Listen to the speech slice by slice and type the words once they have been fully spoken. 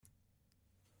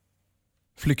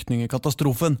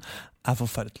Flyktningekatastrofen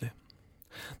forferdelig.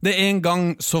 Det en gang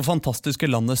så fantastiske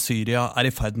landet Syria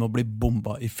I ferd med å bli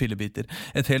bomba I fillebiter.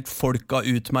 Et helt folk av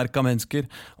utmerket mennesker,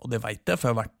 og det vet jeg for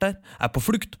jeg har vært der, på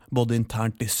flukt både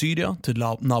internt I Syria, til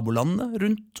nabolandene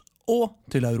rundt og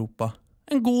til Europa.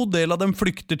 En god del av dem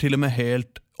flykter til og med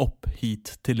helt opp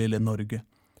hit til lille Norge.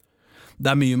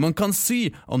 Det mye man kan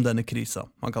si om denne krisa.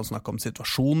 Man kan snakke om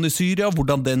situasjonen I Syria,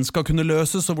 hvordan den skal kunne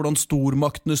løses, og hvordan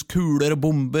stormaktenes kuler og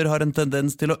bomber har en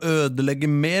tendens til å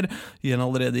ødelegge mer I en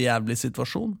allerede jævlig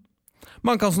situasjon.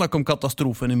 Man kan snakke om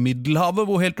katastrofen I Middelhavet,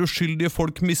 hvor helt uskyldige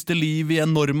folk mister liv I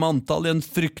enorme antall I en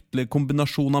fryktelig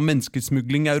kombinasjon av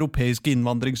menneskesmugling, europeiske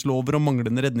innvandringslover og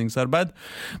manglende redningsarbeid.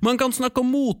 Man kan snakke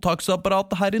om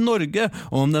mottaksapparatet her I Norge,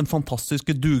 og om den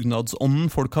fantastiske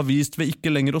dugnadsånden folk har vist ved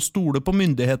ikke lenger å stole på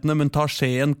myndighetene, men ta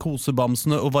skjeen,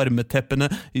 kosebamsene og varmeteppene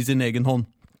I sin egen hånd.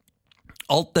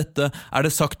 Alt dette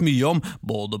det sagt mye om,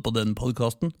 både på denne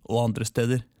podcasten og andre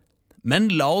steder.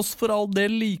 Men la oss for all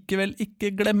del likevel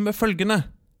ikke glemme følgende.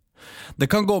 Det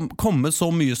kan komme så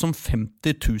mye som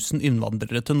 50 000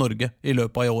 innvandrere til Norge I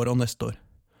løpet av I år og neste år.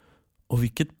 Og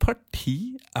hvilket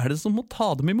parti det som må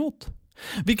ta dem imot?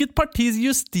 Hvilket partis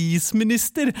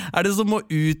justisminister det som må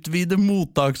utvide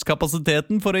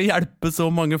mottakskapasiteten for å hjelpe så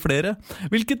mange flere?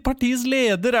 Hvilket partis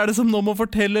leder det som nå må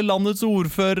fortelle landets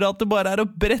ordfører at det bare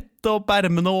å brette opp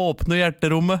ermene og åpne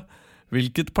hjerterommet?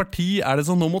 Hvilket parti det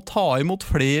som nå må ta imot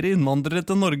flere innvandrere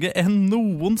til Norge enn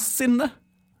noensinne?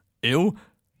 Jo,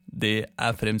 det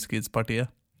Fremskrittspartiet.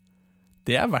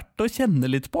 Det verdt å kjenne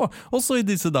litt på, også I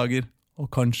disse dager. Og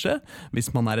kanskje,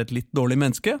 hvis man et litt dårlig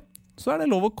menneske, så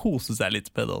det lov å kose seg litt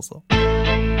med det også.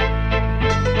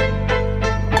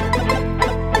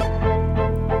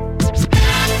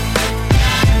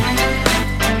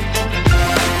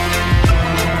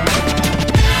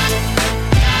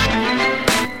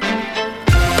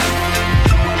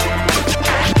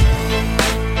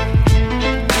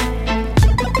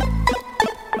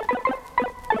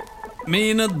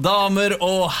 Mine damer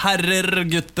og herrer,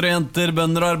 gutter og jenter,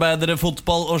 bønder og arbeidere,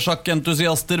 fotball- og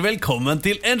sjakkentusiaster, velkommen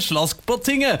til En slask på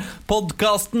tinget,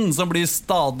 podcasten som blir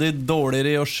stadig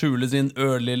dårligere I å skjule sin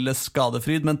ørlille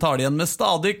skadefryd, men tar det igjen med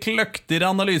stadig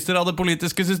kløktigere analyser av det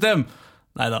politiske system.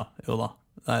 Neida, jo da.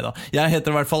 Neida. Jeg heter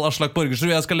I hvert fall Aslak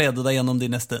Borgersrud, jeg skal lede deg gjennom de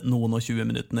neste noen og 20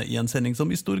 minuttene I en sending som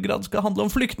I stor grad skal handle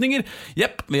om flyktninger.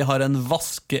 Jepp, vi har en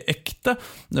vaskeekte.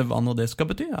 Hva nå det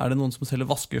skal bety? Det noen som selger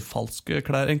vaskefalske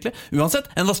klær egentlig? Uansett,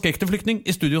 en vaskeekte flyktning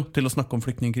I studio til å snakke om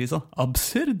flyktningkrisa.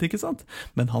 Absurd, ikke sant?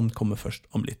 Men han kommer først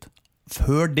om litt.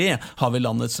 Før det har vi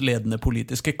landets ledende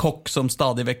politiske kokk som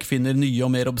stadig vekk finner nye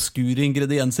og mer obskure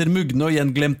ingredienser, mugne og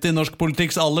gjenglemte I norsk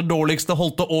politikks aller dårligste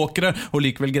holdte åkre, og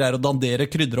likevel greier å dandere,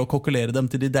 krydre og kokkelere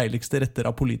dem til de deiligste retter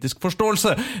av politisk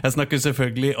forståelse. Jeg snakker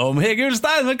selvfølgelig om Hege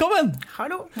Ulstein, velkommen!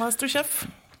 Hallo, mastersjef.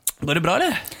 Går det bra,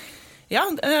 eller? Ja,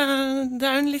 det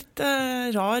jo en litt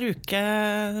rar uke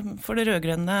for det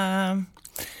rødgrønne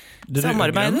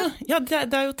samarbeidet. Ja,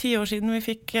 det jo 10 år siden vi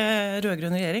fikk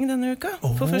rødgrønn regjering denne uka,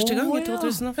 for første gang I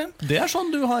 2005. Det sånn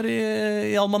du har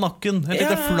I almanakken, et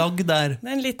lite flagg der.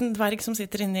 Det en liten dverg som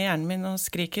sitter inne I hjernen min og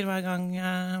skriker hver gang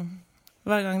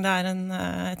det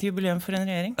et jubileum for en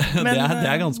regjering. Men,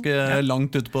 det ganske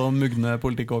langt ut på mugne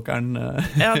politikkåkeren.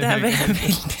 Ja, det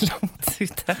veldig langt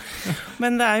ute.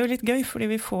 Men det jo litt gøy,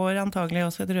 fordi vi får antagelig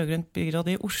også et rødgrønt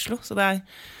byråd I Oslo, så det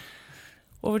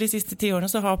over de siste 10 årene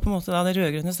så har på en måte da det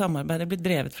rødgrønne samarbeidet blitt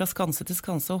drevet fra skanse til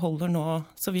skanse og holder nå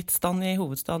så vidt stand I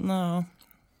hovedstaden og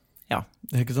ja.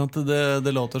 Ikke sant?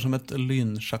 Det låter som et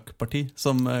lynsjakkparti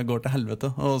som går til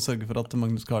helvete og sørger for at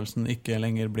Magnus Carlsen ikke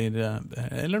lenger blir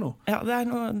eller noe. Ja, det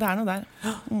noe der.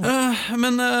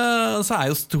 Men så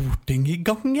jo Stortinget I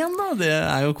gang igjen da. Det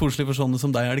jo koselig for sånne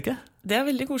som deg, det ikke? Det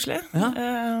veldig koselig. Ja.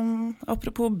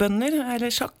 Apropos bønner,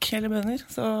 eller sjakk eller bønner,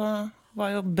 så var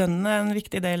jo bønnene en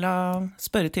viktig del av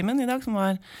spørretimen I dag,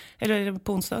 eller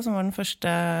på onsdag, som var den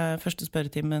første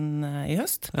spørretimen I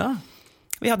høst. Ja.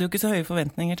 Vi hadde jo ikke så høye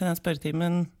forventninger til den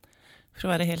spørretimen, for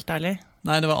å være helt ærlig.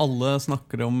 Nei, det var alle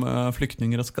snakker om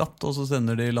flyktninger og skatt, og så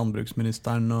sender de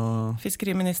landbruksministeren og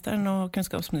fiskeriministeren og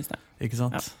kunnskapsministeren. Ikke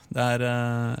sant? Ja.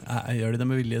 Gjør de det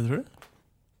med vilje, tror du?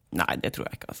 Nei, det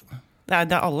tror jeg ikke, altså.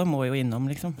 Alle må jo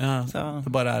innom, liksom. Ja, så.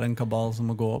 Det bare en kabal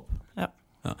som må gå opp. Ja.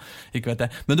 Ja, ikke vet jeg.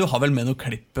 Men du har vel med noe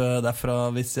klipp derfra,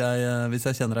 hvis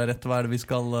jeg kjenner deg rett, hva det vi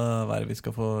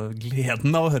skal få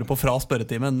gleden av å høre på fra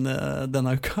spørretimen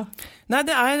denne uka? Nei,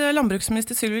 det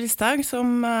landbruksminister Sylvi Listhaug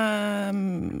som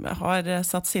har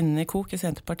satt sinnen I kok I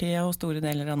Senterpartiet og store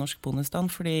deler av norsk bondestand,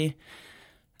 fordi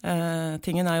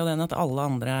Tingen jo den at alle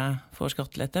andre får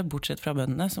skattelette, bortsett fra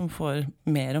bøndene, som får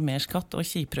mer og mer skatt og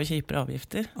kjipere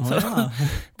avgifter. Så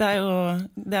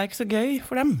det ikke så gøy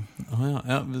for dem.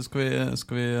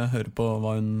 Skal vi høre på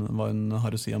hva hun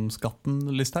har å si om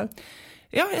skatten, Listhaug?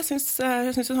 Ja, jeg synes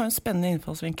hun har en spennende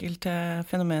innfallsvinkel til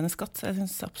fenomenet skatt. Så jeg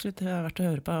synes absolutt det verdt å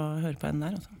høre på henne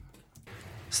der. Altså.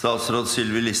 Statsråd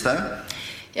Sylvi Listhaug.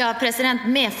 Ja,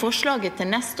 med forslaget til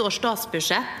neste års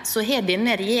statsbudsjett så har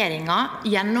denne regjeringen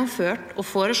gjennomført og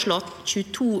foreslått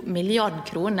 22 milliarder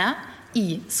kroner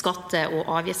i skatte- og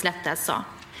avgiftslettelser.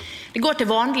 Det går til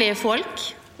vanlige folk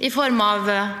i form av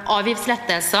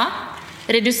avgiftslettelser,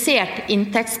 redusert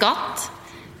inntektsskatt,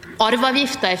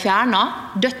 arveavgiften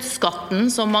fjernet,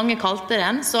 dødsskatten som mange kalte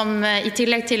den, som i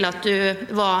tillegg til at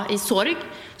du var i sorg,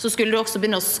 så skulle du også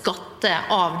begynne å skatte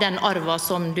av den arven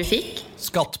som du fikk.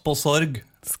 Skatt på sorg.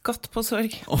 Skatt på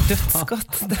sorg,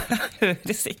 dødsskatt, det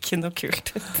høres ikke noe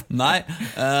kult ut. Nei,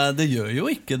 det gjør jo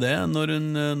ikke det når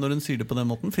hun sier det på den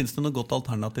måten. Finnes det noe godt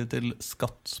alternativ til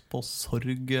skatt på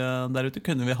sorg der ute?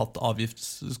 Kunne vi hatt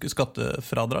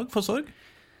skattefradrag for sorg?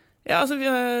 Ja, altså,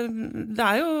 det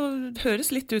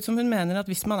høres litt ut som hun mener at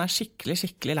hvis man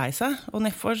skikkelig lei seg, og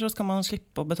nedfor så skal man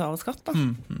slippe å betale skatt da.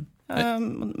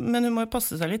 Men hun må jo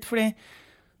passe seg litt, fordi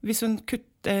hvis hun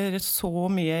kutter så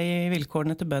mye i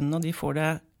vilkårene til bøndene, og de får det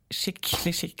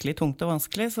skikkelig tungt og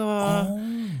vanskelig,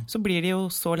 så blir de jo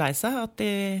så lei seg at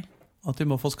de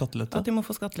må få skattelette.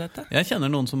 Jeg kjenner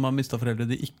noen som har mistet foreldre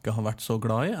de ikke har vært så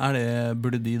glad i.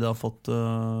 Burde de da fått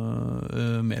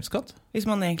mer skatt? Hvis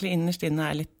man egentlig innerst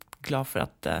inne litt glad for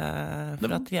at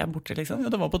de borte, liksom. Ja,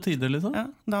 det var på tide, liksom. Ja,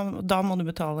 da må du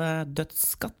betale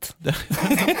dødsskatt.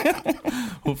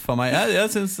 Huff a meg. Jeg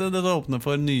synes det åpner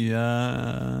for ny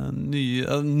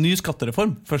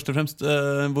skattereform, først og fremst,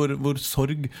 hvor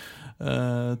sorg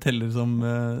teller som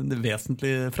det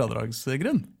vesentlige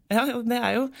fradragsgrunn. Ja,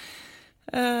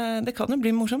 det kan jo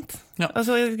bli morsomt. Ja.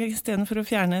 Altså, i stedet for å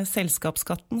fjerne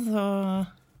selskapsskatten, så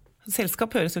selskap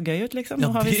høres så gøy ut, liksom.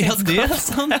 Nå har vi selskap. Det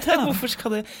sant, ja. Hvorfor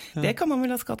skal det kan man vel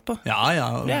ha skatt på. Ja,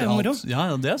 det jo moro. Ja,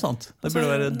 det sant. Det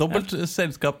burde være dobbelt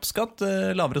selskapsskatt,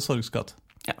 lavere sorgskatt.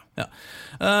 Ja.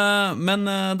 Men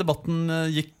debatten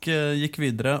gikk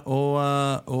videre, og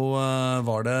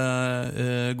var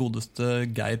det godeste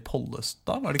Geir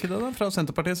Pollestad, var det ikke det da, fra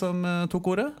Senterpartiet som tok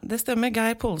ordet? Det stemmer,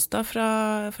 Geir Pollestad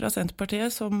fra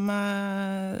Senterpartiet som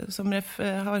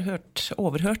har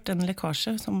overhørt en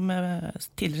lekkasje som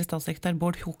tidligere statssekretær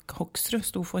Bård Hoksrud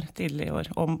sto for tidligere i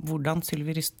år, om hvordan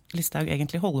Sylvi Listhaug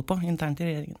egentlig holder på internt i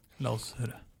regjeringen. La oss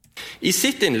høre. I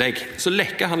sitt innlegg så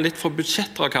lekker han litt fra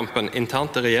budsjettdragkampen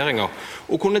internt i regjeringen,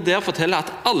 og kunne der fortelle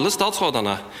at alle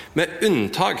statsrådene, med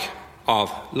unntak av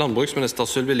landbruksminister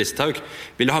Sylvi Listhaug,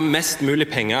 ville ha mest mulig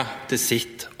penger til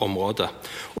sitt område.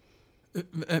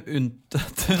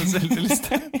 Unntatt Sylvi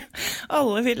Listhaug?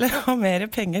 Alle ville ha mer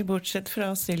penger bortsett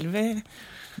fra Sylvi.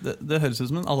 Det høres ut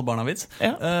som en alle barna-vits.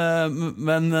 Ja.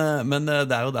 Men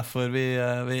det jo derfor vi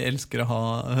elsker å ha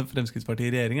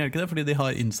Fremskrittspartiet i regjering, det ikke det? Fordi de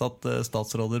har innsatt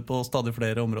statsråder på stadig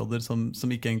flere områder som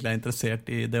ikke egentlig interessert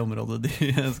i det området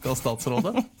de skal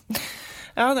statsråde.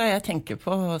 Ja, jeg tenker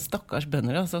på stakkars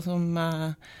bønder, altså,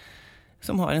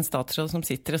 som har en statsråd som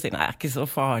sitter og sier, nei, det ikke så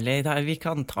farlig, vi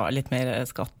kan ta litt mer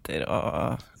skatter,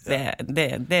 og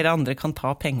dere andre kan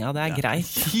ta penger, det greit.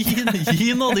 Gi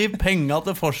nå de penger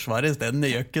til forsvaret i stedet, det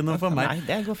gjør ikke noe for meg. Nei,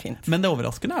 det går fint. Men det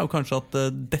overraskende jo kanskje at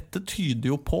dette tyder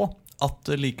jo på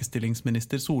at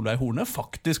likestillingsminister Solveig Horne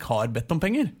faktisk har bedt om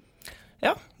penger.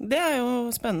 Ja, det jo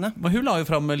spennende. Men hun la jo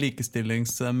frem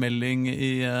likestillingsmelding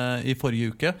i forrige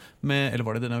uke, eller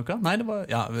var det denne uka? Nei, det var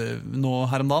nå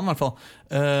her om dagen i hvert fall,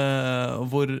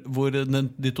 hvor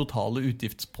de totale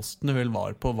utgiftspostene vel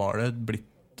var det blitt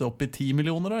opp i 10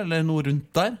 millioner, eller noe rundt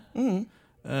der.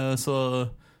 Så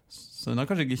hun har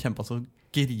kanskje ikke kjempet så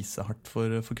grisehardt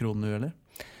for kronene, eller?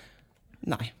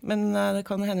 Nei, men det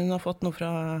kan hende hun har fått noe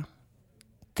fra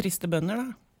triste bønder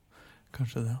da.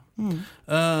 Kanskje det, ja.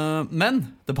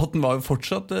 Men debatten var jo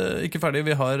fortsatt ikke ferdig.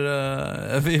 Vi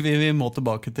må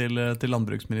tilbake til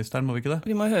landbruksministeren, må vi ikke det?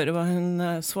 Vi må høre hva hun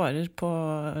svarer på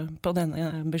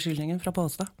denne beskyldningen fra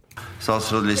Pollestad.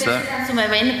 Statsråd Listhaug. Som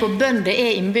jeg var inne på, bønder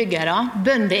innbyggere,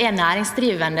 bønder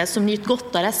næringsdrivende som nyter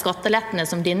godt av de skattelettene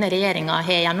som denne regjeringen har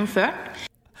gjennomført.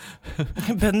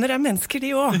 Bønder mennesker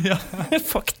de også, ja.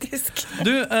 Faktisk.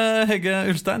 Du, Hege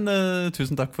Ulstein,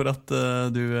 tusen takk for at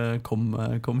du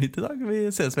kom hit i dag. Vi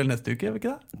ses vel neste uke, gjør vi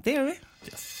ikke det? Det gjør vi.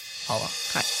 Yes. Ha det.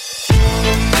 Hei.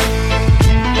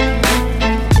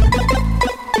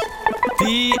 De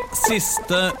De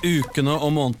siste ukene og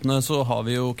månedene så har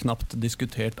vi jo knapt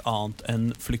diskutert annet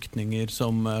enn flyktninger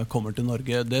som kommer til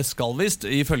Norge. Det skal visst,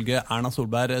 ifølge Erna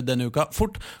Solberg denne uka,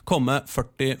 fort komme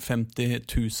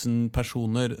 40-50 000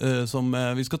 personer som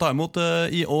vi skal ta imot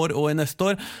i år og i neste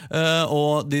år.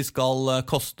 Og de skal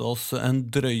koste oss en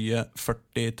drøye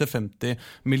 40-50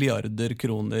 milliarder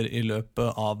kroner i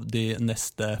løpet av de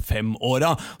neste 5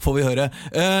 åra, får vi høre.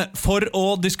 For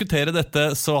å diskutere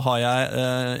dette så har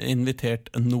jeg invitert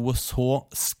noe så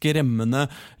skremmende,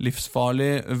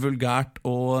 livsfarlig, vulgært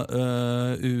og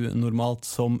unormalt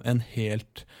som en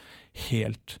helt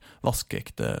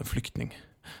vaskeekte flyktning.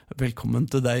 Velkommen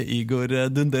til deg, Igor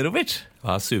Dunderovic.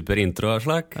 Ja, super intro,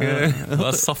 Aslak. Det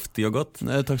var saftig og godt.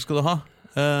 Takk skal du ha.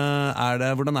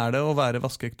 Hvordan er det å være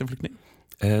vaskeekte flyktning?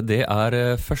 Det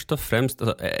først og fremst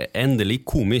endelig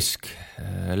komisk.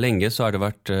 Lenge så har det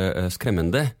vært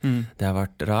skremmende. Det har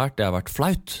vært rart, det har vært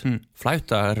flaut.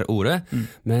 Flaut ordet,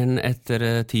 men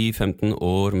etter 10-15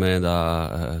 år med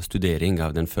studering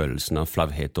av den følelsen av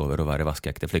flauhet over å være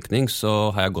vaskeekte flyktning,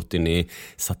 så har jeg gått inn i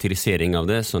satirisering av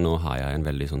det, så nå har jeg en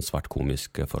veldig sånn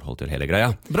svart-komisk forhold til hele greia.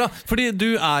 Bra, fordi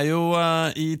du jo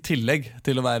i tillegg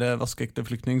til å være vaskeekte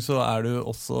flyktning, så du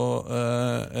også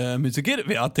musiker.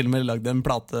 Vi har til og med lagd en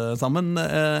plate sammen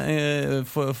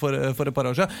for et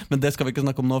par år siden, men det skal vi ikke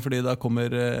snakke om nå, fordi da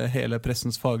kommer hele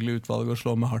pressens faglige utvalg og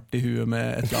slår meg hardt i huet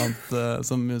med et eller annet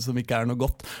som ikke noe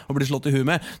godt å bli slått i huet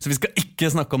med, så vi skal ikke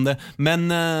snakke om det.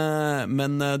 Men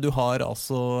du har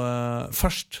altså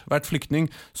først vært flyktning,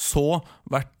 så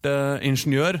vært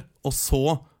ingeniør, og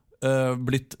så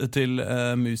blitt til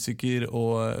musiker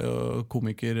og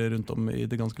komiker rundt om i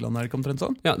det ganske landet. Det ikke omtrent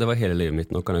sånn? Ja, det var hele livet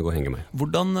mitt. Nå kan jeg gå og henge meg.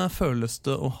 Hvordan føles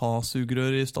det å ha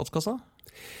sugerør i statskassa?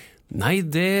 Nei,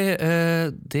 det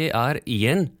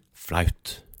igjen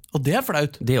flaut. Og det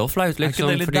flaut. Det flaut,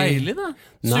 liksom. Ikke det litt deilig, da?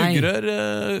 Sugerør,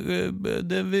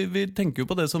 vi tenker jo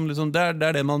på det som liksom, det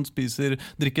det man spiser,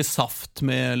 drikker saft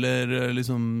med, eller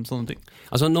liksom sånne ting.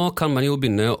 Altså, nå kan man jo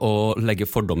begynne å legge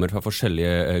fordommer fra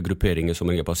forskjellige grupperinger som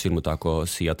ringer på asylmottak og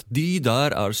si at de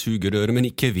der sugerør,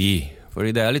 men ikke vi.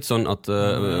 Fordi det litt sånn at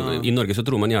i Norge så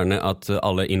tror man gjerne at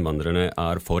alle innvandrerne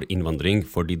for innvandring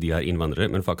fordi de innvandrere,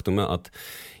 men faktum at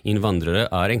innvandrere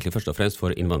egentlig først og fremst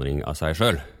for innvandring av seg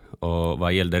selv. Og hva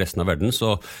gjelder resten av verden,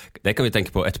 så det kan vi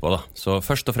tenke på etterpå da. Så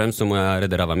først og fremst så må jeg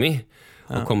redde ræva mi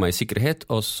og komme i sikkerhet,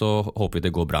 og så håper vi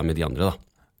det går bra med de andre da.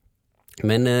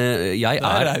 Men jeg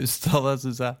Det raust av det,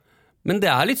 synes jeg. Men det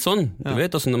litt sånn, du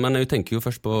vet, altså, man tenker jo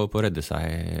først på å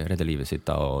redde livet sitt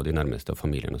da, og de nærmeste og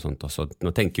familien og sånt. Så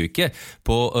nå tenker jo ikke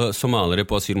på somalere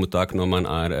på asylmottak når man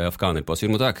afghaner på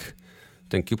asylmottak.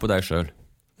 Tenker jo på deg selv.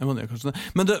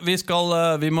 Men du, vi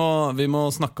må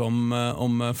snakke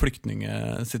om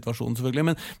flyktningsituasjonen selvfølgelig,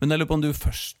 men jeg lurer på om du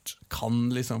først kan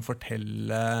liksom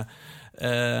fortelle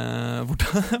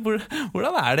hvordan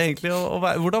det egentlig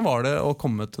hvordan var det å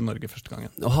komme til Norge første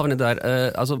gangen? Å havne der,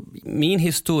 altså min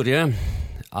historie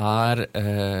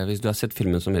hvis du har sett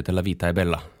filmen som heter La Vita è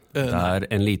Bella, det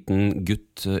en liten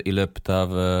gutt i løpet av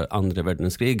andre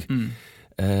verdenskrig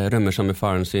rømmer sammen med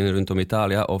faren sin rundt om i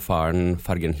Italia, og faren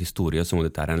farger en historie som om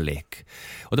dette en lek.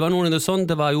 Og det var noen sånn,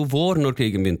 det var jo vår når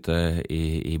krigen begynte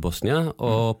i Bosnia,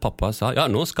 og pappa sa, ja,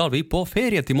 nå skal vi på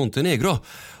ferie til Montenegro.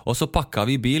 Og så pakket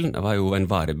vi bilen, det var jo en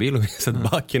varebil, og vi satt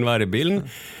bak en varebilen.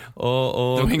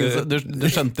 Du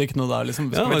skjønte ikke noe der, liksom?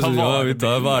 Vi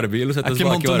tar varebil og setter oss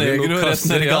bak i varebil. Montenegro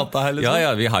resten av gata her, liksom?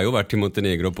 Ja, vi har jo vært i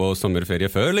Montenegro på sommerferie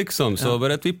før, liksom. Så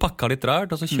bare at vi pakket litt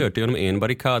rart, og så kjørte vi gjennom en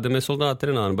barrikade med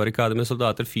soldater, en annen barrikade med soldater,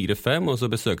 4-5, og så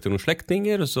besøkte noen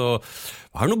slektninger, og så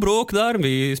var det noe bråk der.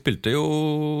 Vi spilte jo,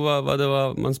 hva det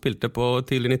var man spilte på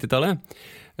tidlig 90-tallet.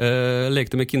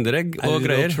 Lekte med kinderegg og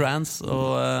greier. Trans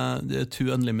og Too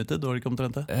Unlimited, var det ikke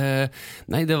omtrent det?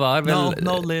 Nei, det var vel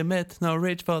No limit, no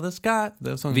reach for the sky.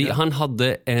 Han hadde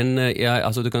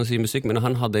altså du kan si musikk, men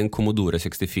han hadde en Commodore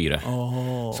 64.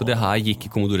 Så det her gikk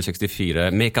i Commodore 64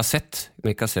 med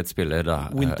kassettspiller da.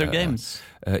 Winter Games.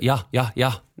 Ja.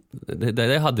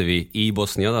 Det hadde vi i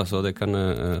Bosnia da, så det kan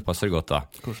passe godt da.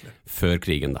 Korselig. Før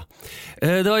krigen da.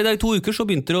 Det var i dag 2 uker så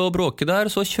begynte det å bråke der,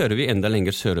 så kjører vi enda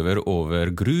lenger sørover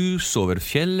over grus, over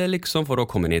fjellet liksom, for å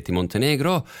komme ned til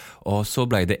Montenegro. Og så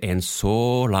ble det en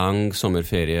så lang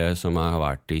sommerferie som har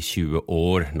vært i 20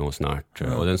 år nå snart.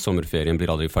 Og den sommerferien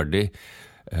blir aldri ferdig.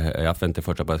 Jeg venter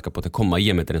fortsatt på at jeg skal komme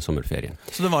hjem etter en sommerferie.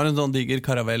 Så det var en sånn diger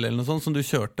karavell eller noe sånt som du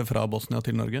kjørte fra Bosnia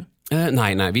til Norge?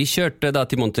 Nei, vi kjørte da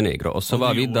til Montenegro, og så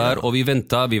var vi der, og vi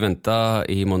ventet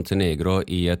i Montenegro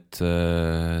i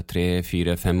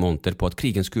 3-4-5 måneder på at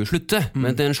krigen skulle slutte,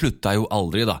 men den sluttet jo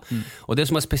aldri da. Og det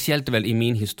som spesielt vel i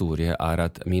min historie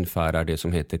at min far det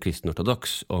som heter kristen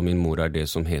ortodoks, og min mor det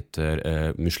som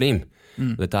heter muslim.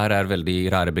 Dette her veldig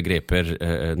rare begreper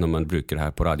når man bruker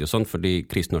her på radio, sånn, fordi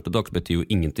kristen ortodoks betyr jo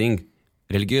ingenting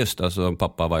religiøst. Altså,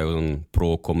 pappa var jo en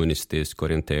pro-kommunistisk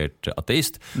orientert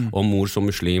ateist, og mor som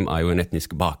muslim jo en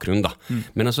etnisk bakgrunn. Da.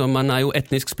 Men altså, man jo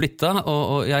etnisk splittet,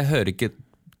 og jeg hører ikke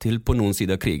til på noen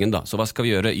side av krigen. Da. Så hva skal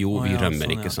vi gjøre? Jo, vi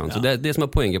rømmer, ikke sant? Så det som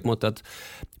poenget, på en måte, at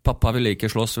pappa ville ikke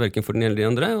slåss hverken for den ene eller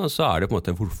den andre, og så det på en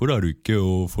måte, hvorfor du ikke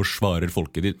og forsvarer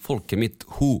folket ditt? Folket mitt,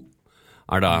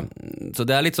 da. Så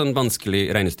det litt sånn vanskelig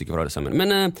regnestykke for alle sammen.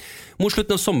 Men mot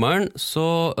slutten av sommeren så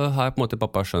har jeg på en måte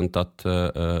pappa skjønt at,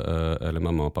 eller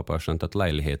mamma og pappa har skjønt at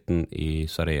leiligheten i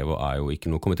Sarajevo jo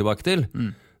ikke noe å komme tilbake til.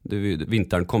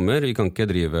 Vinteren kommer, vi kan ikke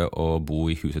drive og bo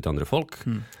i huset til andre folk.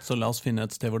 Så la oss finne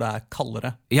et sted hvor det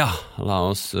kaldere. Ja, la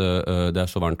oss, det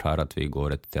så varmt her at vi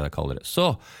går et sted kaldere. Så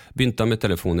begynte jeg med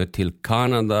telefoner til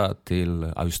Kanada, til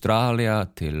Australia,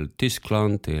 til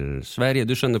Tyskland, til Sverige.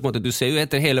 Du skjønner på en måte, du ser jo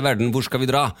etter hele verden, hvor skal vi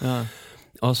dra? Ja.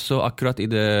 Og så akkurat i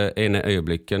det ene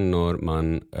øyeblikket når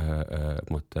man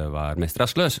var mest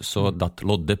rastløs, så datt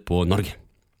loddet på Norge.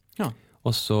 Ja.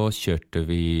 Og så solgte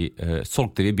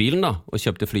vi bilen da, og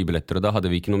kjøpte flybilletter, og da hadde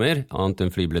vi ikke noe mer annet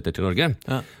enn flybilletter til Norge.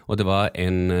 Ja. Og det var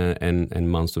en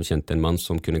mann som kjente en mann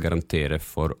som kunne garantere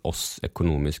for oss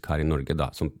økonomisk her i Norge da,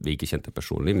 som vi ikke kjente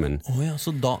personlig, men...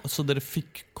 Så dere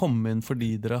fikk komme inn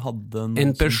fordi dere hadde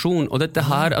en person, og dette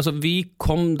her, altså vi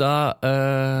kom da,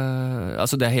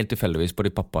 altså det helt tilfeldigvis,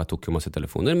 fordi pappa tok jo masse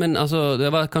telefoner, men altså det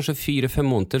var kanskje 4-5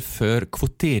 måneder før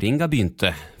kvoteringen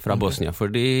begynte fra Bosnia, for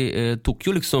de tok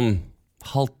jo liksom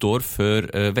halvt år før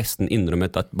Vesten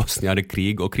innrømmet at Bosnia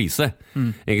krig og krise.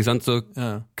 Ikke sant? Så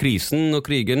krisen og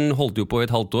krigen holdt jo på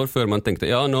et halvt år før man tenkte,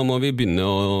 ja, nå må vi begynne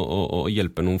å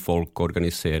hjelpe noen folk og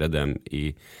organisere dem i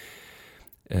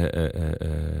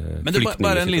Men det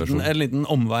bare en liten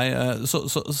omvei.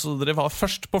 Så dere var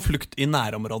først på flukt i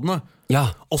nærområdene,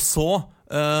 og så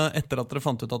etter at dere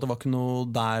fant ut at det var ikke noe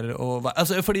der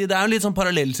fordi det en litt sånn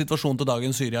parallell situasjon til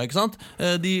dagens Syria, ikke sant?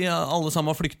 De alle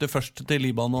sammen flykter først til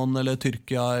Libanon eller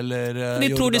Tyrkia eller de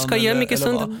tror de skal hjem, ikke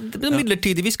sant? Det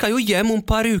midlertidig, vi skal jo hjem om et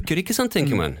par uker, ikke sant,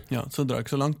 tenker man. Ja, så drar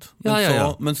ikke så langt.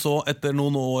 Men så etter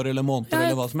noen år eller måneder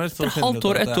eller hva som helst, så halvt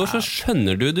år, ett år, så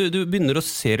skjønner du begynner å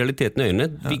se realiteten i øynene.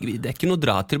 Det ikke noe å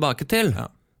dra tilbake til.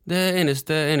 Det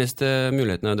eneste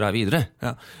muligheten å dra videre.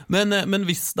 Men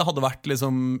hvis det hadde vært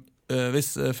liksom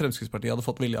hvis Fremskrittspartiet hadde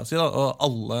fått vilja si da, og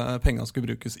alle pengene skulle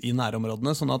brukes i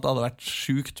nærområdene, sånn at det hadde vært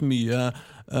sykt mye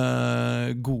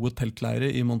gode teltleire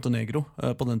i Montenegro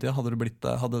på den tiden, hadde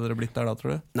dere blitt der da,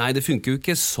 tror du? Nei, det funker jo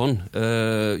ikke sånn.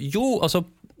 Jo,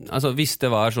 altså hvis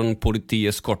det var sånn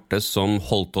politieskorte som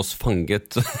holdt oss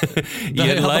fanget i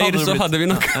en leir, så hadde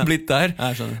vi nok blitt der.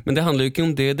 Men det handler jo ikke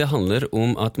om det, det handler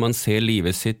om at man ser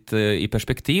livet sitt i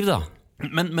perspektiv da.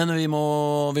 Men vi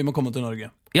må komme til Norge.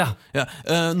 Ja.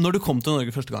 Når du kom til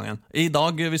Norge første gangen i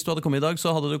dag, hvis du hadde kommet i dag,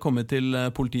 så hadde du kommet til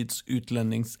politiets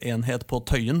utlendingsenhet på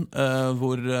Tøyen,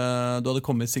 hvor du hadde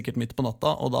kommet sikkert midt på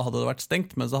natta, og da hadde det vært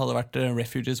stengt, men så hadde det vært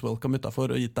Refugees Welcome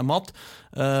utenfor og gitt deg mat,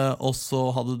 og så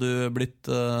hadde du blitt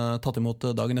tatt imot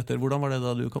dagen etter. Hvordan var det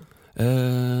da du kom?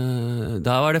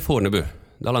 Da var det Fornebu.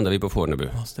 Da landet vi på Fornebu.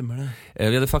 Hva stemmer det?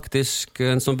 Vi hadde faktisk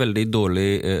en sånn veldig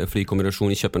dårlig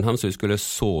flykombinasjon i København, så vi skulle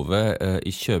sove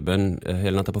i København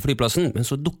hele natta på flyplassen, men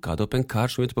så dukket det opp en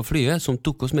kar som var ute på flyet, som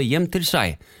tok oss med hjem til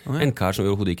seg. En kar som vi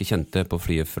overhodet ikke kjente på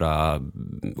flyet fra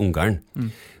Ungarn.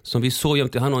 Så vi så hjem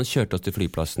til han, og han kjørte oss til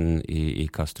flyplassen i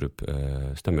Kastrup,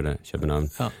 stemmer det, København,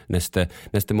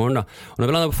 neste morgen da. Og når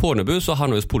vi landet på Fornebu, så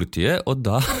har vi hos politiet, og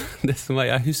da, det som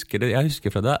jeg husker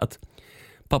fra det, at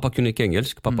pappa kunne ikke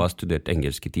engelsk. Pappa har studert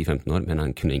engelsk i 10-15 år, men han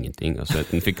kunne ingenting. Og så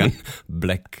fikk han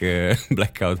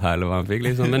blackout her, eller hva han fikk,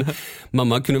 liksom. Men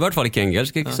mamma kunne i hvert fall ikke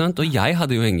engelsk, ikke sant? Og jeg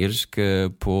hadde jo engelsk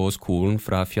på skolen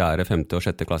fra 4., 5. og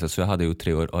 6. klasse, så jeg hadde jo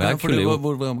 3 år. Og jeg kunne jo...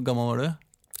 Hvor gammel var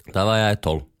du? Da var jeg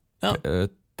 12.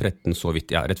 13 så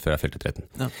vidt, rett før jeg fylte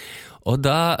 13. Og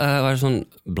da var det sånn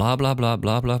bla, bla, bla,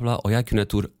 bla, bla, bla, og jeg kunne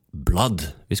et ord blood.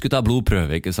 Vi skulle ta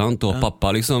blodprøve, ikke sant? Og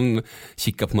pappa liksom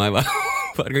kikket på meg,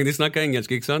 hver gang de snakket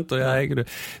engelsk, ikke sant?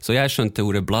 Så jeg skjønte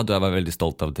ordet blod, og jeg var veldig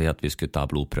stolt av det at vi skulle ta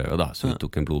blodprøve da, så vi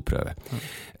tok en blodprøve.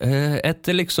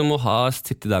 Etter liksom å ha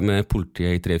sittet der med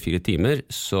politiet i 3-4 timer,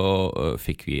 så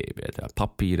fikk vi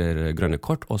papirer, grønne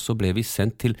kort, og så ble vi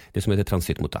sendt til det som heter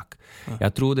transittmottak.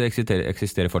 Jeg tror det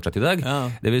eksisterer fortsatt i dag.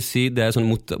 Det vil si, det sånn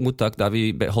mottak der vi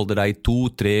holder deg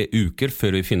 2-3 uker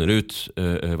før vi finner ut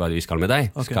hva vi skal med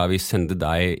deg. Skal vi sende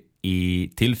deg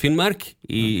til Finnmark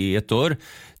i et år,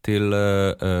 til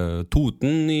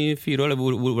Toten i 4 år, eller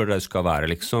hvor det skal være,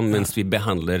 liksom, mens vi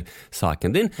behandler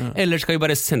saken din, eller skal vi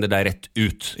bare sende deg rett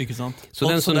ut? Ikke sant? Så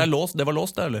det var låst,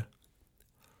 det, eller?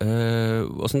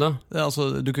 Hvordan da? Altså,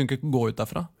 du kunne ikke gå ut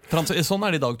derfra. Sånn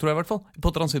det i dag, tror jeg i hvert fall.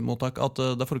 På transittmottak, at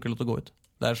der får du ikke lov til å gå ut.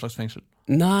 Det et slags fengsel.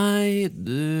 Nei,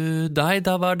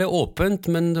 da var det åpent,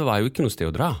 men det var jo ikke noe sted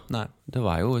å dra. Nei. Det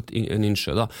var jo en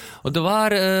innsjø da. Og det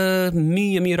var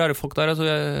mye rare folk der. Altså,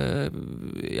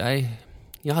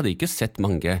 jeg hadde ikke sett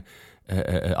mange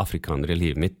afrikanere i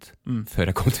livet mitt før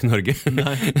jeg kom til Norge.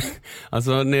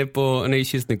 Altså, nede i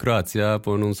kysten i Kroatia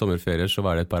på noen sommerferier så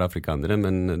var det et par afrikanere,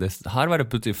 men her var det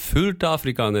plutselig fullt av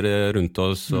afrikanere rundt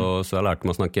oss, og så jeg lærte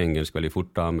meg å snakke engelsk veldig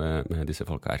fort da med disse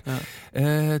folk her.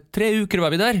 3 uker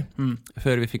var vi der,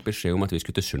 før vi fikk beskjed om at vi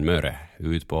skulle til Sunnmøre,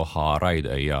 ut på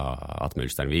Hareidøya,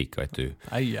 Atmølsteinvik, vet du.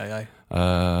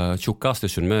 Tjukkast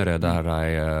til Sunnmøre, der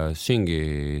jeg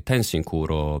synger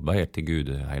tensinkor og ber til Gud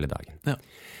hele dagen. Ja.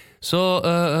 Så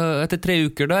etter 3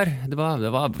 uker der, det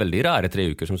var veldig rare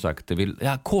 3 uker som sagt,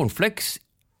 cornflakes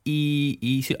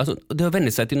altså, det å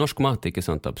venne seg til norsk mat, ikke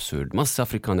sant, absurd. Masse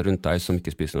afrikanere rundt deg som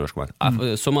ikke spiser norsk mat.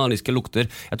 Somaliske lukter.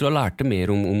 Jeg tror jeg lærte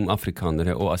mer om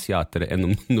afrikanere og asiatere enn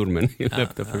om nordmenn i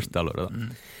løpet av første halvåret da.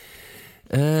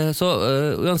 Så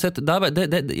uansett,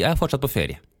 jeg fortsatt på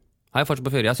ferie.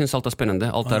 Jeg synes alt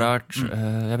spennende, alt rart,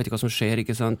 jeg vet ikke hva som skjer,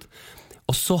 ikke sant.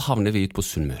 Og så havner vi ut på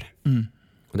Sunnmøre.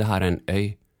 Og det her en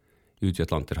øy ut i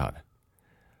Atlanterhavet.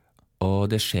 Og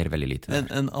det skjer veldig lite der.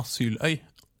 En asyløy?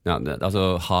 Ja,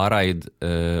 altså Hareid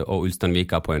og Ulsteinvik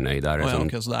på en øy der.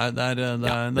 Ok, så det er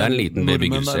en liten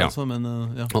bebyggelse, ja. Altså, men,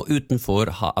 ja. Og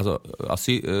utenfor,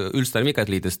 Ulsteinvik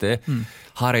et lite sted,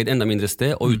 Hareid enda mindre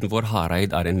sted, og utenfor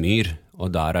Hareid en myr,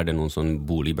 og der det noen sånne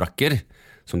boligbrakker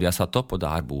som de har satt opp, og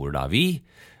der bor da vi.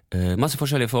 Masse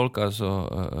forskjellige folk, altså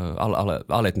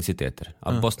alle etnisiteter.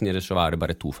 Av bosniere så det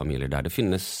bare 2 familier der. Det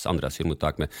finnes andre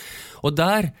asylmottak med. Og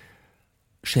der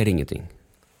skjer ingenting.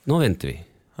 Nå venter vi.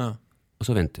 Og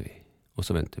så venter vi.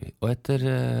 Og etter,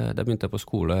 da begynte jeg på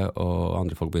skole, og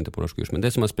andre folk begynte på norsk kurs. Men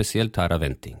det som spesielt her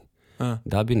venting.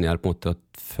 Da begynner jeg på en måte å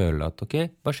føle at, ok,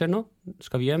 hva skjer nå?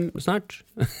 Skal vi hjem snart?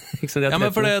 Ja,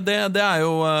 men for det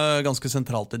jo ganske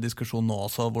sentralt i diskusjonen nå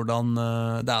også, hvordan,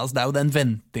 det jo den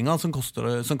ventingen som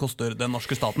koster den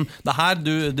norske staten. Det her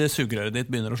det sugerøret ditt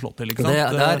begynner å slå til, ikke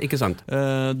sant? Det ikke sant.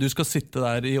 Du skal sitte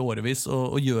der i årevis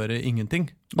og gjøre ingenting.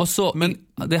 Og så, men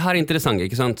det her interessant,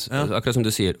 ikke sant? Akkurat som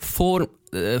du sier,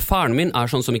 faren min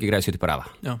sånn som ikke greier å sitte på ræva,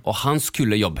 og han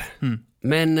skulle jobbe.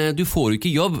 Men du får jo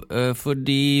ikke jobb,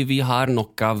 fordi vi har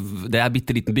nok av, det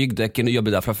bitteliten bygd, det ikke noe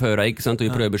jobb der fra før, ikke sant? Og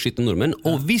vi prøver å beskytte nordmenn.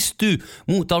 Og hvis du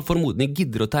mot all formodning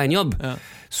gidder å ta en jobb,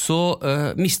 så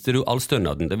mister du all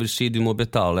stønaden. Det vil si, du må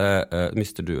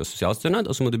mister du sosialstønad,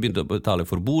 og så må du begynne å betale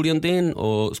for boligen din,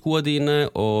 og skoene dine,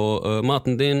 og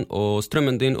maten din, og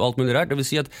strømmen din, og alt mulig rart. Det vil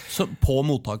si at... Så på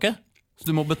mottaket? Så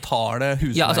du må betale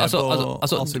husleie på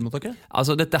asylmottaket?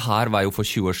 Altså, dette her var jo for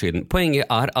 20 år siden. Poenget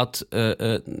at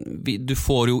du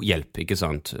får jo hjelp, ikke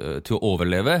sant, til å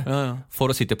overleve for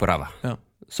å sitte på ræva.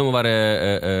 Som å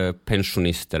være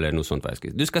pensjonist eller noe sånt.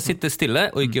 Du skal sitte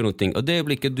stille og ikke gjøre noe. Og det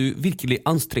øyeblikket du virkelig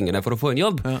anstrenger deg for å få en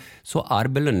jobb, så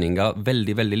belønningen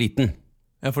veldig, veldig liten.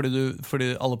 Ja,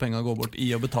 fordi alle pengene går bort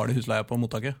i å betale husleie på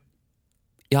mottaket?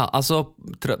 Ja, altså,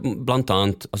 blant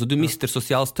annet, altså, du mister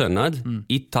sosialstønad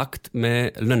i takt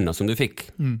med lønna som du fikk.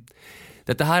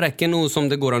 Dette her ikke noe som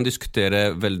det går an å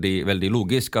diskutere veldig, veldig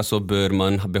logisk, altså bør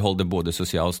man beholde både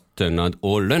sosialstønad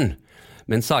og lønn.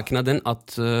 Men saken den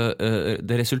at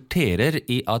det resulterer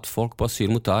i at folk på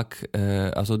asylmottak,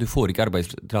 altså du får ikke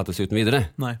arbeidstillatelse uten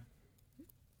videre. Nei.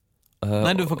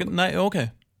 Nei, du får ikke, nei, ok.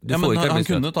 Ja, men han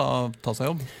kunne ta seg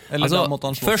jobb? Eller altså, da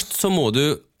måtte han slåss? Først så må du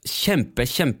kjempe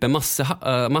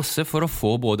masse for å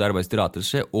få både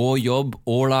arbeidstillatelse og jobb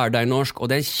og lære deg norsk, og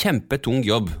det en kjempetung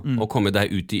jobb å komme deg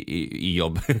ut i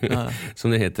jobb, som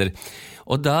det heter.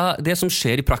 Og det som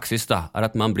skjer i praksis da,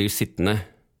 at man blir sittende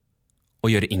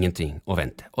og gjør ingenting og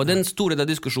vente. Og den store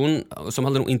diskusjonen som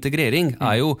handler om integrering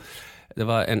jo, det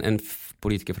var en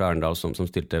politiker fra Arendal som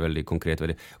stilte veldig konkret,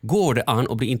 går det an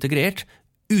å bli integrert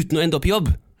uten å ende opp i jobb?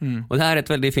 Og det et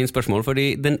veldig fint spørsmål,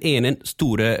 fordi den ene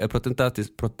store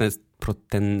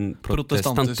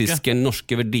protestantiske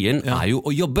norske verdien jo å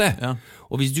jobbe.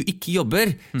 Og hvis du ikke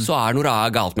jobber, så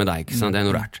noe galt med deg, ikke sant? Det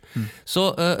noe rart.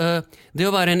 Så det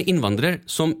å være en innvandrer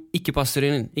som ikke passer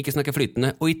inn, ikke snakker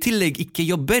flytende, og i tillegg ikke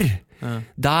jobber,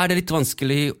 da det litt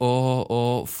vanskelig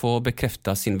å få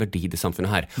bekreftet sin verdi i det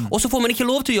samfunnet her. Og så får man ikke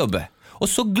lov til å jobbe. Og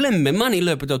så glemmer man i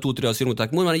løpet av 2-3 asylmottak,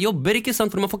 man jobber ikke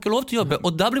sant, for man får ikke lov til å jobbe,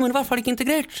 og da blir man i hvert fall ikke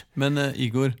integrert. Men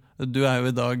Igor, du jo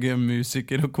i dag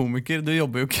musiker og komiker, du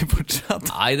jobber jo ikke fortsatt.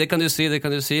 Nei, det kan du si,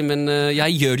 men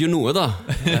jeg gjør jo noe da.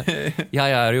 Jeg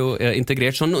jo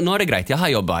integrert, så nå det greit, jeg har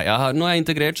jobbet. Nå jeg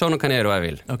integrert, så nå kan jeg gjøre hva jeg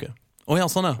vil. Ok. Ja,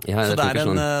 sånn ja. Ja, så jeg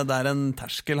tror ikke det en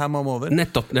terskel her man må over.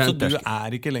 Nettopp, det er Så en du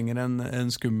terskel. ikke lenger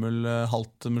en skummel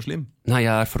halvt muslim? Nei,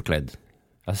 jeg forkledd.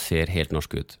 Jeg ser helt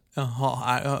norsk ut. Jeg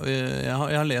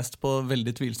har lest på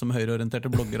veldig tvilsomme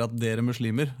høyreorienterte blogger at dere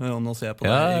muslimer, og nå ser jeg på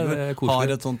Ja, deg, det er Igor, koselig. har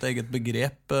et sånt eget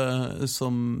begrep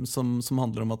som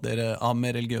handler om at dere av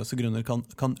mer religiøse grunner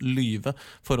kan lyve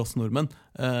for oss nordmenn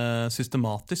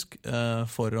systematisk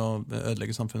for å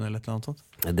ødelegge samfunnet eller et eller annet sånt.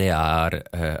 Det er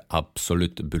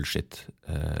absolutt bullshit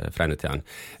fra ene til annen.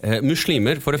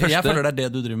 Muslimer, for det første... Jeg føler det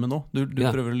det du driver med nå. Du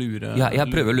prøver å lure... Ja,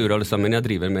 jeg prøver å lure alle sammen. Jeg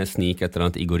driver med snik et eller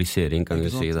annet igorisering, kan du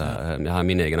si. Jeg har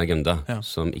min egen agenda,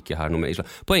 som ikke har noe med islam.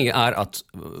 Poenget er at,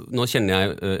 nå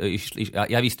kjenner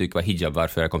jeg visste jo ikke hva hijab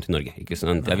var før jeg kom til Norge, ikke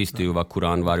sant? Jeg visste jo hva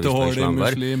Koran var, visste hva islam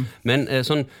var.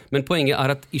 Men poenget er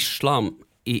at islam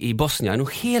i Bosnia er noe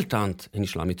helt annet enn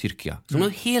islam i Tyrkia. Så noe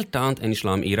helt annet enn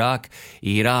islam i Irak,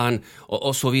 i Iran,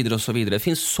 og så videre og så videre. Det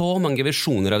finnes så mange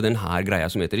versjoner av denne greia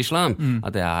som heter islam,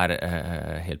 at det er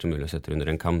helt umulig å sette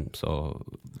under en kam. Så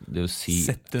det å si...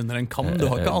 Sette under en kam? Du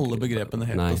har ikke alle begrepene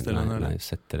helt på stedet? Nei,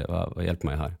 sette det. Hva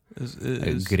hjelper meg her?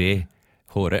 Gre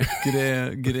håret.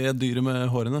 Gre dyret med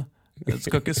hårene. Jeg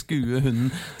skal ikke skue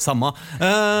hunden samme.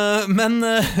 Men,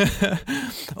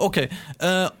 ok,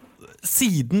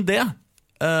 siden det,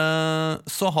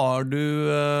 så har du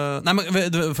nei,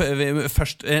 men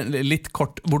først litt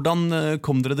kort, hvordan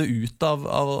kom dere det ut av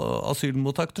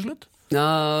asylmottak til slutt? Ja,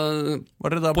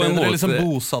 var dere da ble dere liksom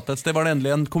bosatt et sted? Var det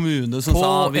endelig en kommune som sa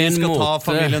vi skal ta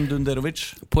familien Dunderovic?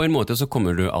 På en måte så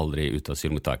kommer du aldri ut av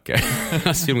asylmottaket.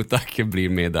 Asylmottaket blir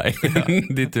med deg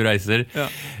dit du reiser.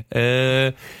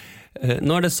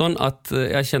 Nå er det sånn at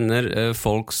jeg kjenner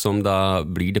folk som da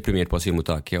blir deprimert på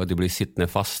asylmottaket, og de blir sittende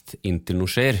fast inntil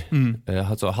noe skjer.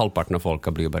 Altså, halvparten av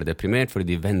folka blir jo bare deprimert,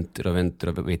 fordi de venter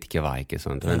og vet ikke hva, ikke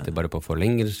sant? De venter bare på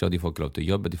forlengelse, og de får ikke lov til å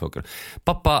jobbe.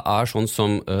 Pappa er sånn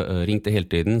som ringte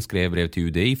hele tiden, skrev brev til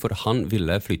UDI, for han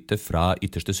ville flytte fra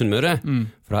ytterste Sunnmøre,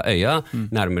 fra øya,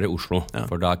 nærmere Oslo.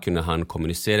 For da kunne han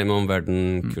kommunisere med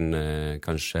omverdenen, kunne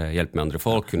kanskje hjelpe med andre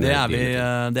folk. Det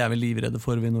er vi livredde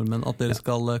for, vi nordmenn, at dere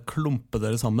skal klumpe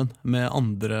dere sammen med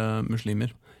andre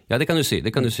muslimer. Ja, det kan du si.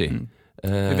 Vi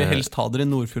vil helst ha dere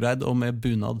i Nordfjordeid og med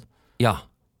bunad. Ja,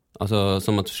 altså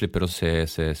som at du slipper å se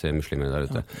muslimer der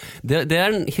ute. Det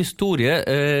er en historie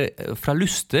fra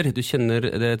Luster, du kjenner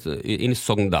det inn i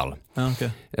Sogndal. Okay.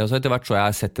 Så etter hvert så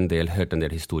har jeg hørt en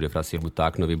del historier fra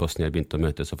asylmottak når vi bosnier begynte å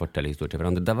møtes og fortelle historier til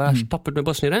hverandre. Det var stappet med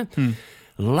bosniere.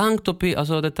 Langt oppi,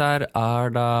 altså dette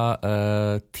er da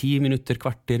 10 minutter,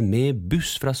 kvarter med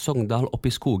buss fra Sogndal opp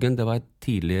i skogen. Det var et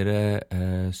tidligere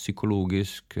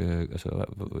psykologisk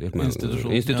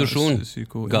institusjon.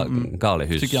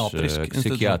 Galehus.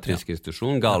 Psykiatrisk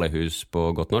institusjon. Galehus på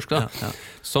godt norsk da.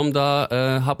 Som da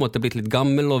har på en måte blitt litt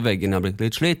gammel, og veggen har blitt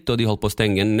litt slitt, og de holdt på å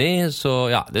stenge ned,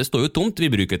 så ja, det står jo tomt, vi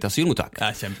bruker et asylmottak.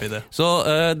 Ja, kjempeidé. Så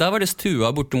da var det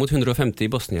stua bortimot 150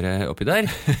 bosniere oppi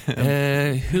der.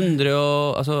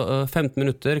 15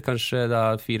 minutter, kanskje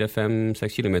da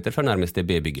 4-5-6 kilometer fra nærmeste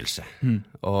bebyggelse.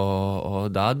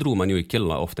 Og da dro man jo ikke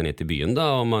ofte ned til byen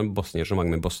da, og så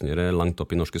mange med bosniere langt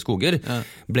opp i norske skoger,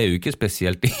 ble jo ikke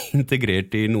spesielt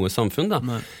integrert i noe samfunn da.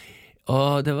 Nei.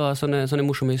 Og det var sånne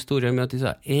morsomme historier med at de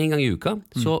sa, en gang i uka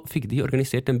så fikk de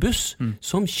organisert en buss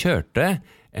som kjørte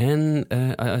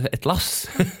et lass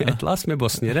med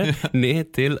bosniere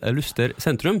ned til Luster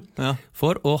sentrum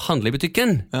for å handle i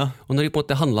butikken. Og når de på en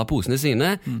måte handlet posene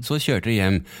sine, så kjørte de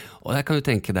hjem. Og der kan du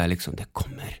tenke deg liksom, det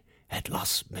kommer et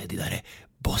lass med de der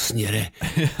bosniere.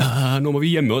 Nå må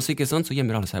vi gjemme oss, ikke sant? Så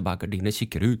gjemmer alle seg bak gardinene,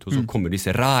 kikker ut, og så kommer disse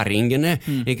raringene,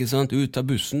 ikke sant? Ut av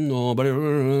bussen, og bare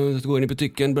går inn i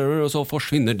butikken, og så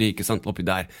forsvinner de, ikke sant? Oppi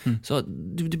der. Så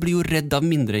du blir jo redd av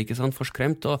mindre, ikke sant?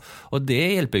 Forskremt, og det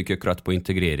hjelper jo ikke akkurat på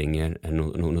integreringer,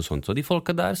 noe sånt. Så de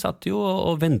folka der satt jo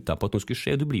og ventet på at noe skulle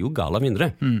skje, og du blir jo gal av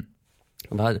mindre.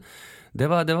 Det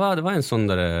var en sånn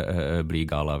der bli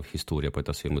gal av historie på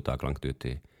et asylmottak langt ut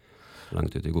i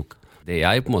Gok. Det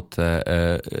jeg på en måte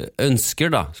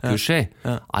ønsker da skulle skje,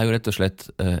 er jo rett og slett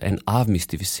en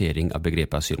avmystifisering av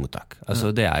begrepet asylmottak. Altså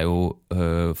det er jo,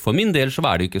 for min del så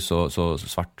var det ikke så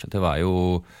svart. Det var jo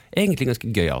egentlig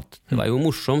ganske gøyalt. Det var jo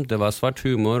morsomt, det var svart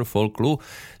humor, folk lo.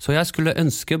 Så jeg skulle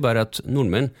ønske bare at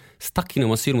nordmenn stakk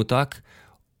innom asylmottak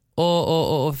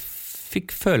og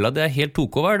fikk føle at det helt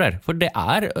tok over der, for det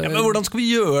er... men hvordan skal vi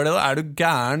gjøre det da? Er du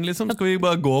gæren liksom? Skal vi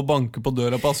bare gå og banke på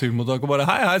døra på asylmottak og bare,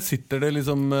 hei, her sitter det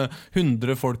liksom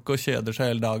 100 folk og kjeder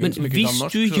seg hele dagen som ikke kan norsk?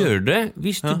 Men hvis du gjør det,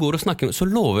 hvis du går og snakker, så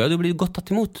lover jeg at du blir godt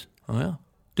tatt imot.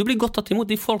 Du blir godt tatt imot.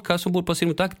 De folka som bor på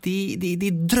asylmottak,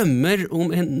 de drømmer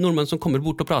om en nordmann som kommer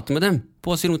bort og prater med dem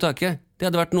på asylmottaket. Det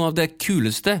hadde vært noe av det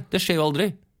kuleste. Det skjer jo aldri.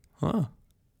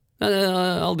 Det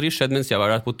har aldri skjedd mens jeg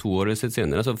var der på 2 år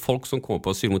senere. Altså, folk som kommer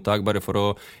på asylmottak bare for å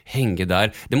henge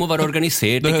der. Det må være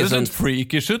organisert. Det høres litt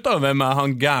freakish ut da. Hvem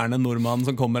han gærne nordmannen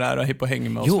som kommer her og hipp og henger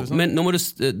med oss? Jo, liksom? men nå må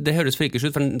det høres freakish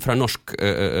ut fra norsk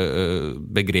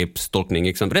begrepstolkning.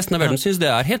 Ikke sant? Resten av verden synes det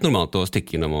helt normalt å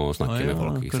stikke innom og snakke med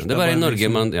folk. Ikke sant? Det er bare i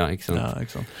Norge man... Ja, ikke sant? Ja,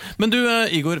 ikke sant. Men du,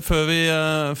 Igor, før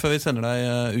vi sender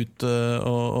deg ut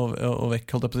og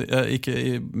vekk, holdt jeg på å si, ikke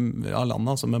av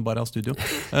landet, altså, men bare av studio.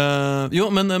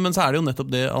 Jo, men så det jo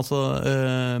nettopp det, altså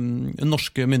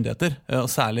norske myndigheter, og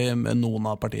særlig noen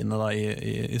av partiene da,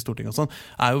 i Stortinget og sånn,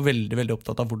 jo veldig, veldig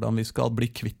opptatt av hvordan vi skal bli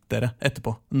kvitt dere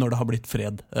etterpå, når det har blitt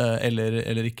fred,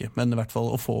 eller ikke, men i hvert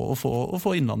fall å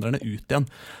få innvandrerne ut igjen.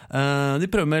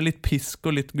 De prøver med litt pisk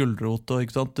og litt gulrot, og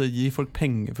ikke sant, gi folk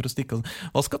penger for å stikke.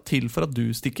 Hva skal til for at du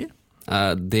stikker?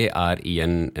 Det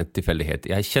igjen et tilfeldighet.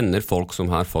 Jeg kjenner folk som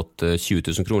har fått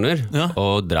 20 000 kroner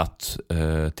og dratt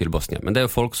til Bosnia. Men det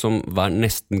folk som var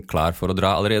nesten klar for å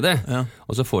dra allerede,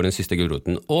 og så får den siste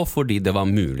gulroten, og fordi det var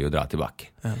mulig å dra tilbake.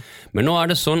 Ja. Men nå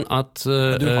det sånn at...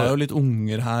 du har jo litt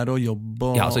unger her og jobb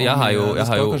og... Ja, altså jeg har jo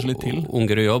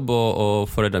unger og jobb, og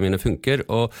foreldrene mine funker,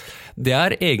 og det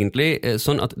egentlig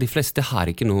sånn at de fleste har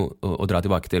ikke noe å dra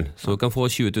tilbake til. Så du kan få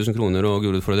 20 000 kroner og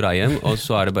gulrot for å dra hjem, og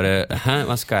så det bare,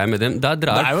 hva skal jeg med dem? Det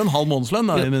jo en halv månedslønn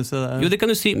da. Jo, det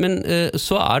kan du si, men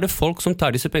så det folk som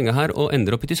tar disse pengene her og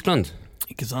ender opp i Tyskland.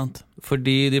 Ikke sant?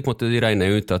 Fordi de, på en måte, de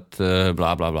regner ut at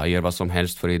bla bla bla, gjør hva som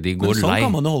helst, fordi de går lei. Men sånn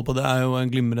kan man jo holde på, det jo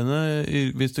en glimrende,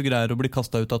 hvis du greier å bli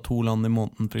kastet ut av 2 land i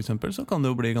måneden for eksempel, så kan det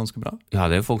jo bli ganske bra. Ja,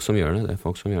 det folk som gjør det,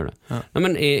 Ja. Nei,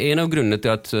 men en av grunnene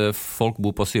til at folk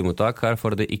bor på asylmottak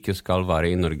for at det ikke skal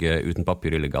være i Norge uten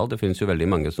papir illegalt. Det finnes jo veldig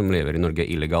mange som lever i Norge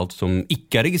illegalt, som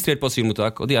ikke registrert på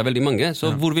asylmottak, og de veldig mange,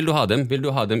 så hvor vil du ha dem? Vil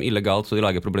du ha dem illegalt så de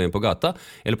lager problemer på gata,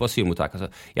 eller på asylmottak?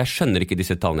 Altså, jeg skjønner ikke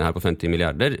disse tallene her på 50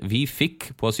 milliarder. Vi fikk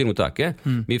på asylmottaket,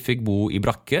 vi fikk bo i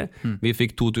brakke, vi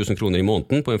fikk 2000 kroner i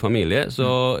måneden på en familie,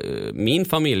 så min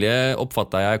familie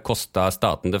oppfattet jeg kostet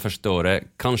staten det første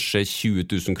året kanskje 20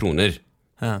 000 kroner,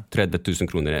 30 000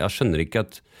 kroner. Jeg skjønner ikke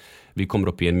at vi kommer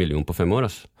opp i 1 million på 5 år.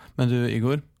 Altså. Men du,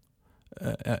 Igor,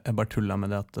 jeg bare tullet med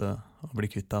det at å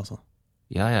bli kvitt det, altså.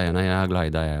 Ja, jeg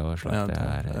glad i deg, og slags,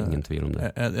 det ingen tvil om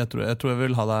det. Jeg tror jeg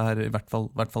vil ha deg her i hvert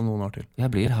fall noen år til. Jeg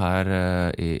blir her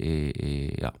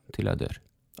til jeg dør.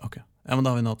 Ok, ja, men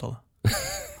da har vi en avtale.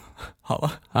 Ha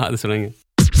det. Ha det så lenge.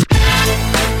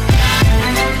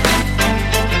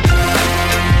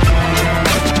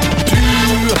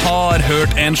 Du har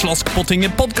hørt En slask på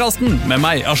tinget-podcasten med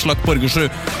meg, Aslak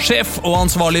Borgersrud. Sjef og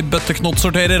ansvarlig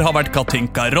bøtteknottsorterer har vært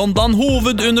Katinka Rondan.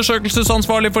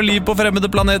 Hovedundersøkelsesansvarlig for liv på fremmede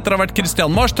planeter har vært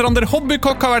Christian Marstrander.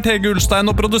 Hobbykokk har vært Hege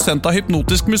Ulstein, og produsent av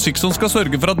hypnotisk musikk som skal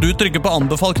sørge for at du trykker på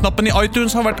anbefal-knappen i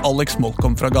iTunes har vært Alex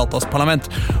Molkom fra Gatas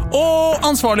Parlament. Og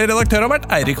ansvarlig redaktør har vært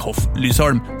Eirik Hoff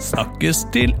Lysholm. Snakkes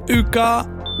til uka!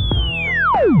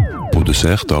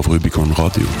 Produsert av Rubicon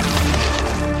Radio.